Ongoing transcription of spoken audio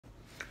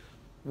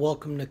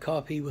Welcome to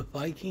Coffee with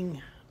Viking.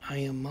 I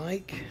am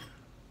Mike.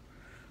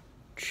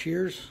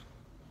 Cheers.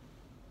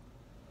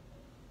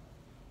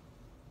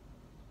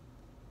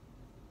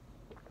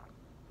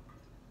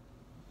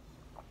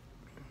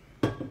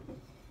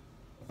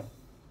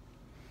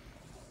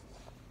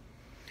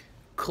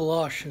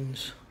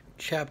 Colossians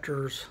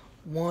Chapters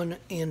 1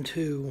 and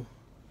 2.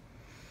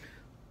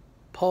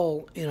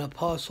 Paul, an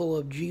apostle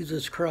of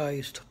Jesus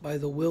Christ, by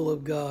the will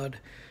of God,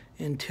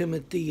 and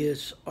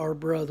Timotheus, our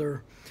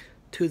brother,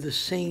 to the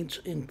saints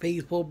and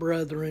faithful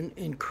brethren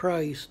in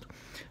Christ,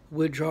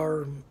 which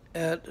are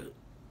at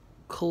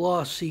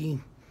Colossae,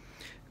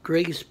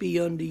 grace be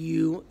unto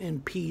you,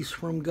 and peace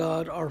from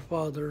God our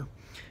Father,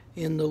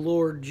 and the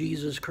Lord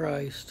Jesus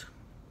Christ.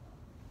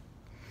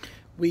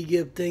 We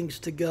give thanks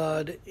to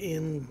God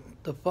and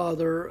the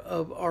Father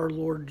of our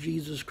Lord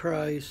Jesus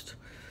Christ,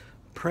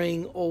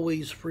 praying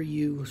always for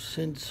you,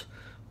 since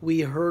we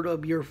heard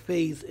of your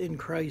faith in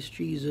Christ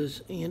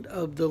Jesus, and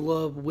of the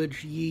love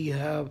which ye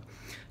have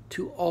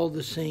to all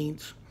the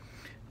saints,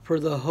 for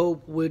the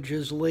hope which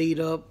is laid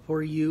up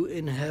for you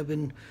in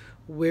heaven,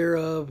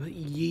 whereof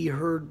ye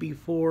heard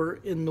before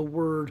in the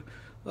word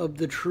of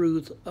the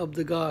truth of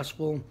the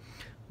gospel,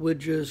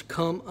 which is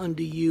come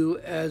unto you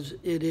as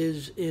it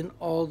is in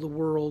all the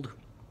world,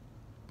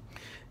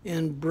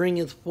 and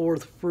bringeth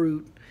forth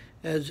fruit,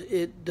 as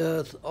it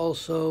doth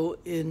also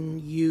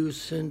in you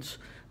since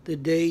the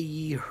day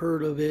ye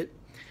heard of it,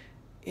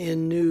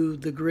 and knew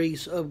the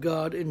grace of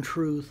God in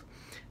truth,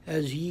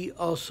 as ye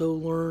also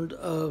learned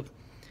of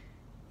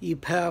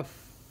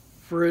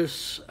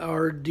Epaphras,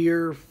 our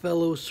dear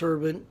fellow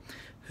servant,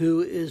 who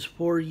is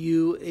for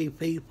you a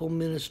faithful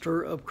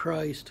minister of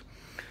Christ,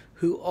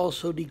 who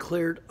also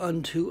declared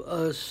unto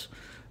us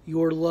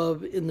your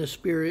love in the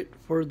Spirit.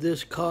 For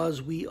this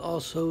cause we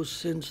also,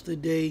 since the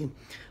day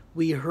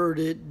we heard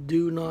it,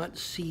 do not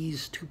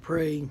cease to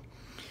pray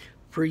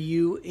for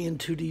you, and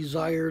to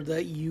desire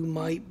that you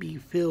might be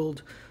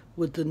filled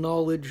with the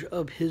knowledge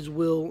of his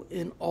will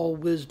in all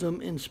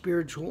wisdom and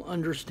spiritual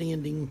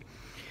understanding,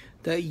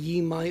 that ye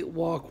might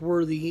walk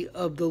worthy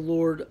of the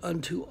Lord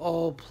unto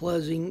all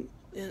pleasing,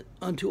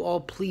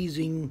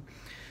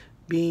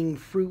 being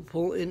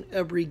fruitful in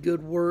every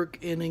good work,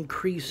 and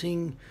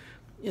increasing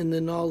in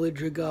the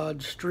knowledge of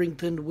God,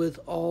 strengthened with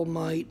all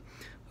might,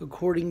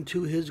 according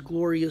to his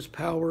glorious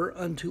power,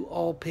 unto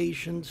all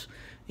patience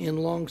and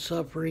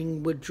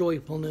longsuffering with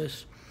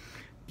joyfulness,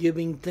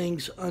 giving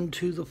thanks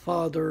unto the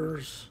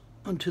Father,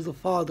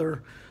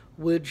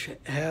 which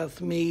hath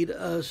made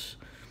us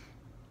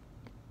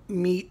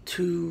meet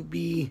to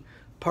be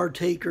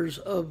partakers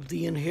of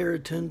the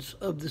inheritance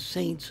of the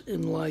saints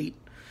in light,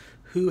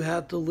 who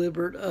hath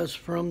delivered us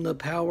from the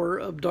power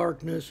of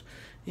darkness,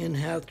 and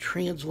hath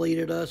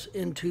translated us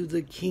into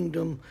the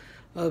kingdom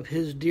of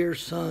his dear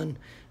Son,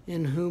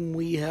 in whom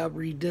we have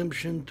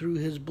redemption through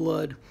his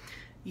blood,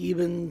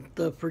 even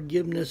the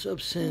forgiveness of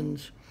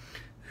sins,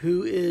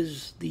 who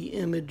is the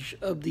image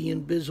of the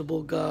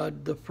invisible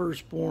God, the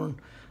firstborn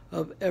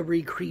of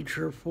every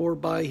creature. For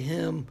by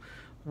him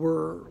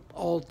were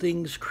all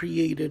things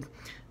created,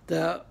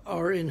 that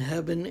are in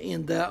heaven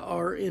and that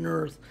are in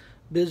earth,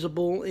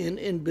 visible and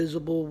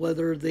invisible,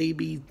 whether they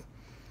be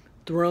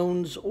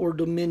thrones or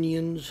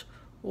dominions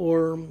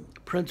or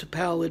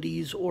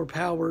principalities or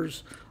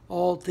powers.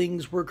 All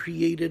things were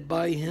created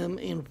by him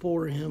and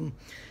for him,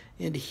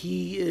 and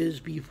he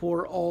is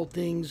before all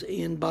things,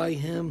 and by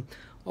him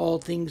all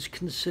things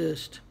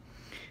consist.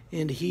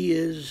 And he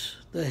is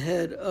the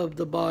head of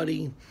the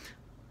body,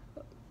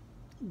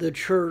 the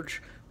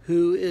church,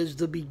 who is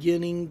the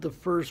beginning, the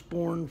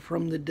firstborn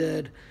from the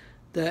dead,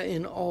 that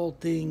in all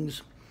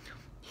things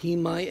he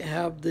might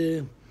have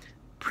the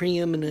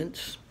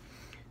preeminence.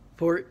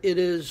 For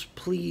it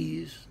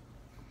pleased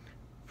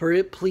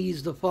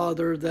the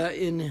Father that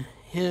in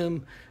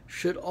him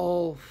should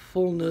all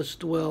fullness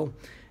dwell,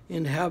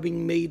 and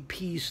having made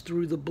peace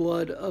through the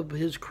blood of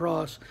his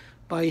cross,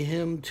 by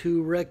him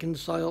to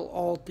reconcile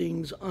all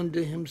things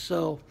unto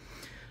himself.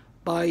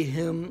 By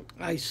him,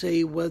 I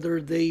say,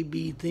 whether they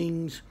be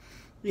things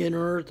in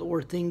earth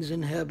or things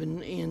in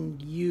heaven,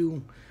 and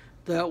you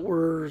that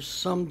were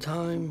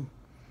sometime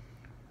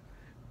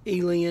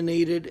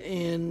alienated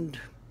and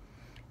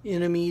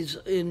enemies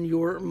in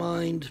your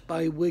mind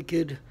by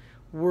wicked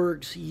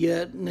works,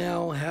 yet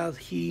now hath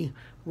he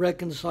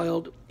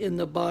reconciled in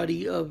the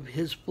body of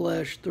his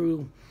flesh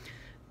through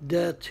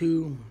death,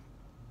 to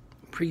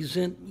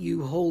present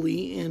you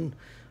holy and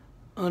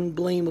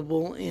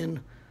unblameable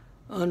and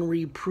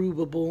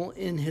unreprovable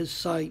in his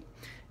sight,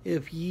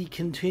 if ye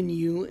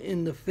continue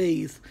in the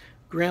faith,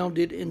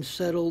 grounded and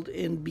settled,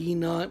 and be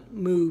not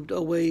moved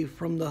away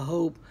from the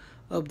hope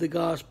of the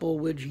gospel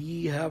which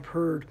ye have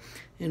heard,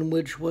 and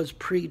which was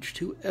preached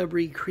to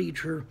every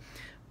creature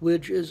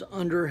which is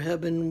under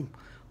heaven,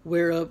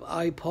 whereof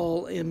I,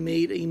 Paul, am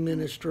made a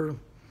minister,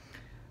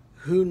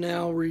 who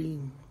now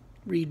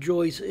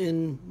rejoice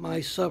in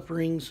my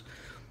sufferings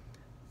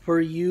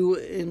for you,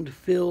 and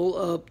fill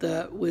up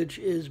that which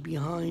is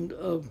behind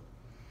of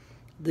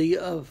the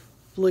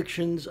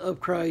afflictions of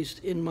Christ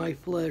in my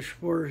flesh,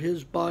 for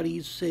his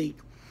body's sake,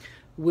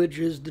 which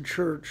is the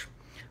church,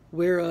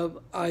 whereof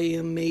I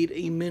am made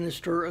a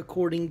minister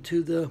according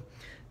to the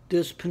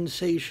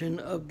dispensation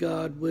of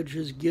God, which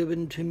is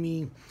given to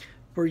me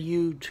for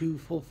you to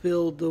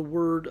fulfill the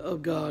word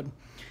of God,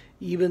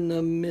 even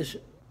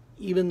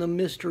the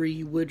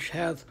mystery which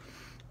hath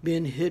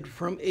been hid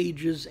from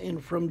ages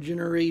and from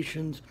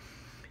generations,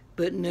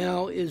 but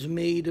now is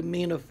made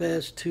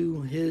manifest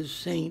to his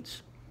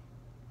saints,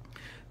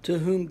 to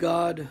whom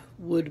God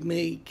would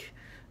make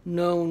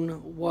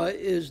known what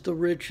is the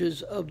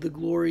riches of the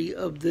glory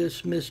of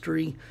this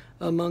mystery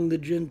among the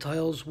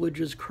Gentiles, which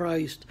is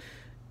Christ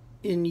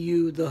in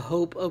you, the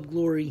hope of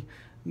glory,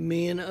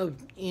 man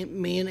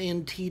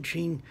and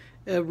teaching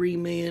every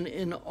man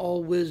in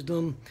all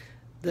wisdom,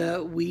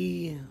 that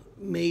we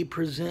may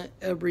present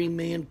every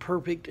man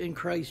perfect in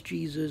Christ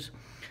Jesus,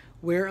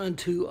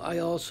 whereunto I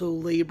also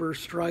labor,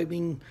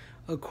 striving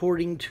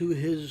according to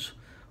his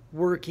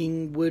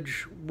working,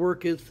 which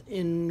worketh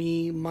in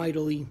me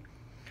mightily.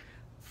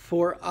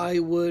 For I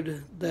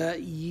would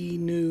that ye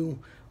knew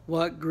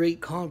what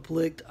great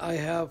conflict I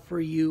have for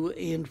you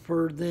and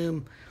for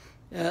them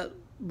at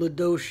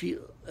Laodicea,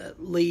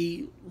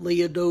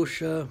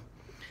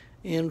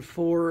 and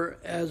for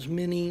as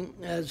many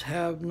as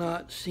have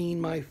not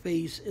seen my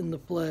face in the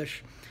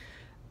flesh,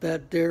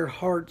 that their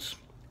hearts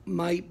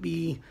might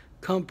be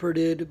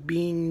comforted,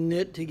 being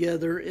knit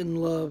together in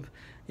love,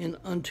 and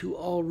unto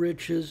all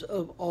riches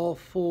of all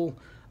full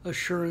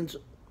assurance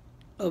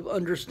of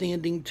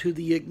understanding, to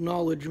the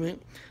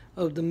acknowledgement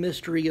of the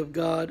mystery of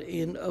God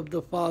and of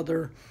the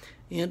Father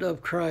and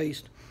of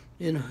Christ,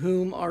 in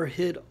whom are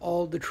hid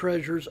all the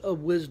treasures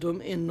of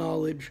wisdom and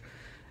knowledge.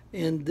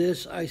 And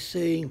this I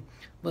say,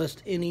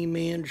 lest any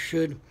man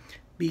should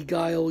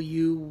beguile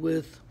you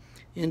with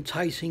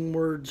enticing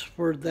words.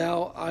 For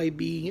though I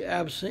be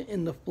absent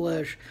in the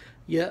flesh,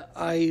 yet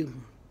am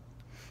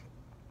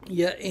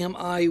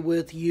I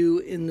with you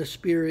in the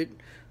Spirit,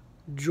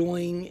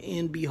 joying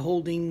and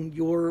beholding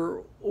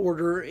your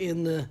order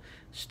in the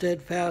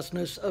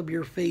steadfastness of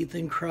your faith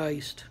in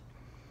Christ.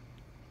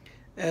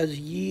 As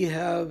ye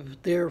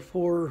have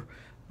therefore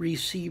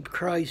received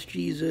Christ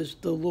Jesus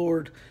the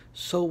Lord,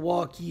 so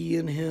walk ye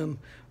in him,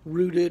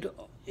 rooted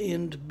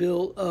and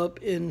built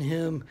up in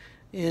him,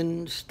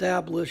 and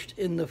established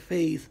in the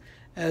faith,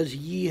 as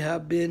ye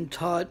have been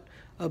taught,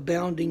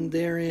 abounding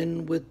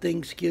therein with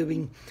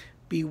thanksgiving.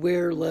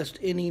 Beware lest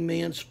any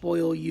man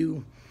spoil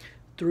you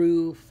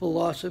through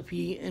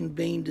philosophy and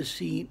vain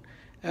deceit,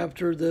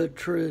 after the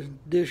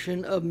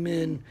tradition of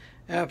men,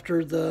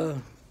 after the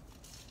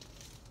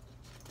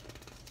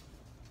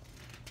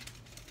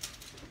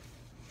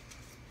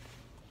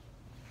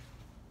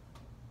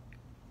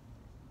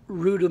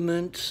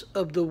rudiments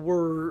of the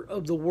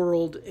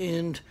world,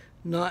 and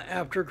not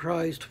after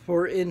Christ.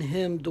 For in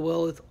him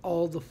dwelleth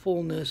all the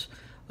fullness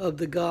of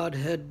the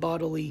Godhead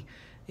bodily,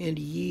 and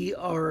ye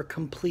are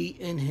complete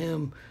in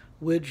him,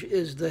 which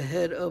is the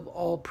head of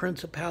all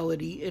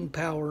principality and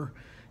power,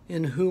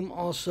 in whom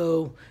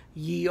also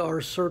ye are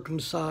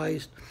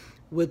circumcised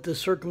with the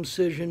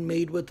circumcision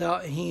made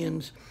without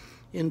hands,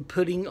 in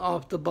putting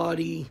off the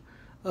body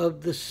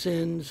of the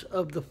sins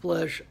of the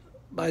flesh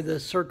by the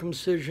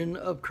circumcision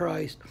of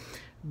Christ,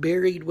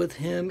 buried with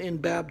him in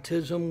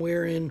baptism,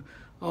 wherein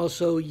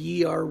also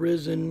ye are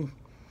risen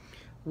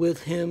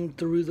with him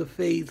through the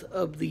faith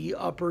of the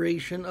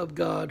operation of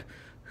God,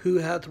 who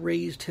hath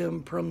raised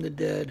him from the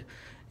dead.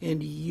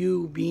 And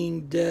you,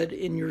 being dead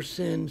in your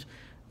sins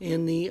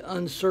and the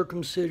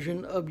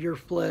uncircumcision of your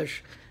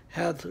flesh,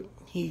 hath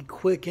he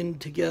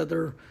quickened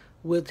together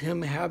with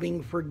him,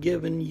 having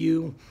forgiven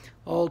you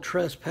all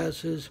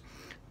trespasses,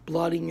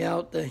 blotting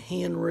out the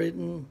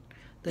handwriting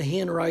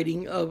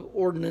of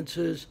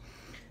ordinances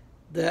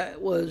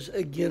that was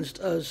against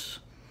us,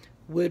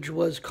 which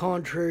was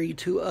contrary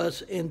to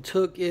us, and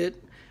took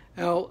it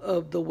out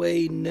of the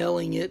way,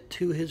 nailing it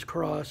to his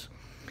cross.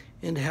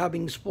 And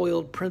having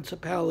spoiled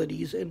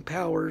principalities and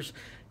powers,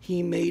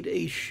 he made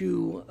a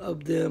shoe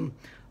of them,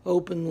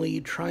 openly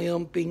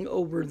triumphing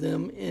over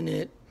them in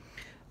it.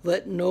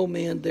 Let no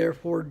man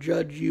therefore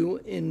judge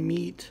you in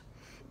meat,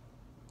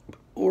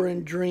 or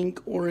in drink,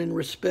 or in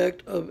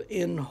respect of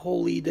an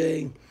holy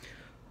day,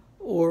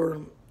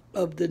 or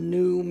of the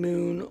new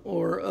moon,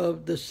 or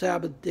of the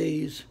Sabbath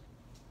days,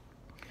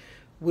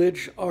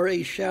 which are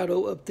a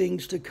shadow of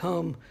things to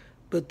come,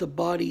 but the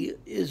body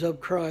is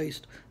of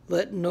Christ.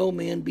 Let no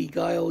man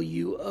beguile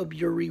you of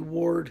your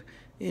reward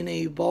in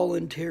a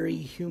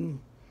voluntary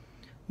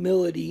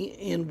humility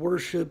and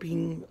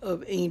worshipping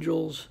of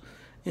angels,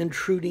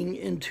 intruding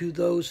into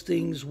those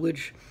things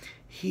which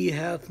he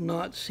hath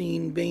not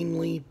seen,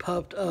 vainly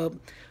puffed up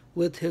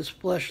with his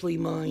fleshly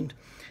mind,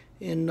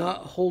 and not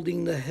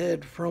holding the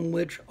head, from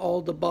which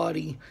all the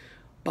body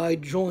by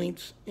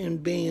joints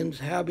and bands,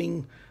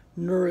 having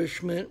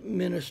nourishment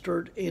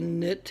ministered and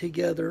knit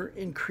together,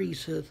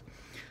 increaseth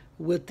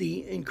with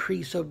the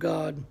increase of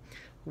God.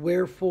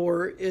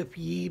 Wherefore, if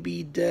ye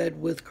be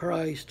dead with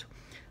Christ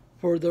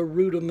for the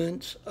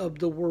rudiments of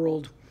the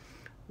world,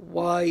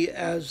 why,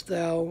 as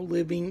thou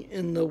living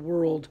in the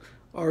world,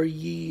 are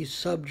ye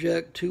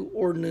subject to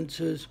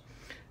ordinances,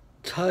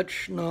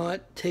 touch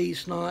not,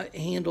 taste not,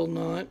 handle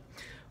not,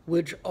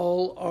 which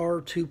all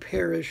are to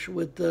perish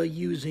with the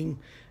using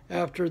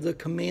after the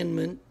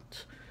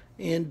commandments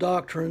and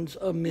doctrines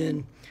of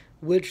men,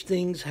 which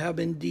things have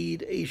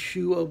indeed a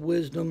shew of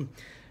wisdom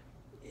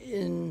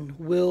in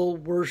will,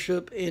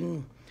 worship,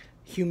 and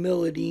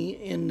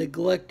humility, and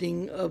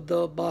neglecting of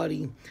the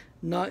body,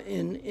 not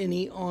in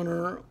any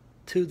honor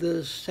to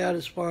the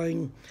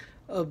satisfying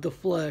of the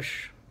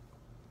flesh.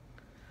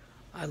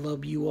 I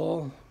love you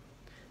all.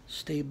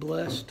 Stay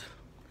blessed.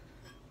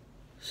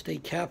 Stay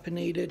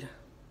caffeinated.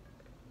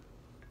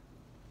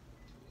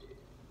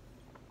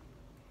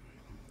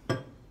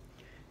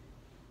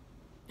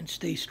 And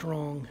stay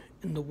strong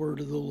in the word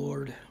of the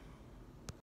Lord.